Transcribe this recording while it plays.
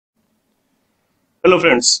Hello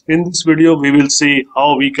friends, in this video we will see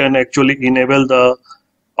how we can actually enable the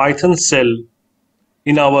Python shell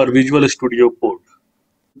in our Visual Studio Code.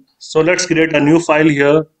 So let's create a new file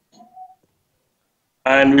here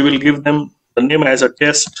and we will give them the name as a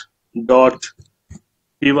test.py.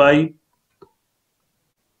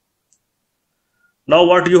 Now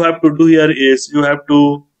what you have to do here is you have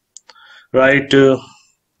to write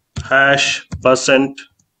hash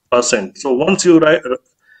 %%. So once you write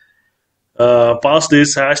pass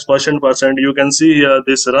this hash %%, you can see here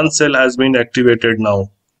this run cell has been activated now.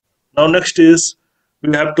 Now next is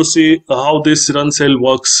we have to see how this run cell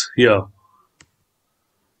works here.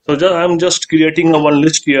 So I'm just creating a one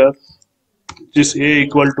list here, which is a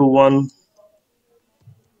equal to 1,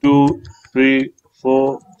 2, 3,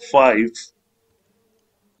 4, 5,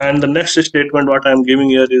 and the next statement what I'm giving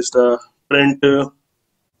here is the print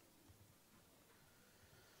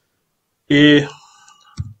a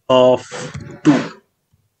of 2.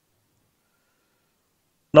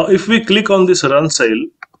 Now if we click on this run cell,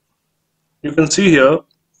 you can see here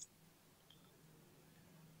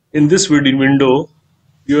in this window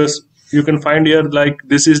you can find here like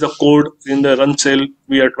this is the code in the run cell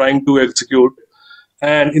we are trying to execute,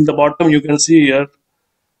 and in the bottom you can see here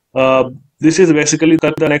this is basically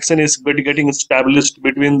the connection is getting established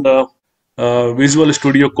between the Visual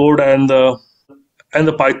Studio Code and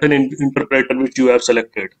the Python interpreter which you have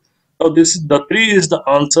selected. Now the 3 is the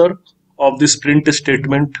answer of this print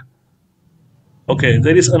statement. Okay,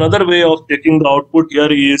 there is another way of taking the output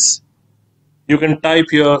here is you can type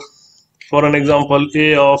here, for an example,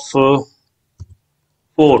 a of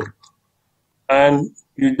 4, and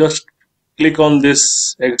you just click on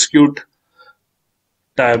this execute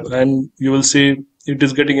tab and you will see it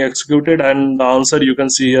is getting executed, and the answer you can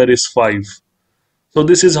see here is 5. So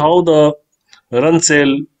this is how the run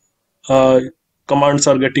cell commands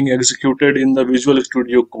are getting executed in the Visual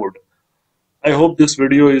Studio Code. I hope this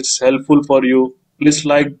video is helpful for you. Please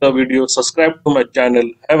like the video, subscribe to my channel.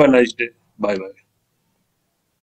 Have a nice day. Bye bye.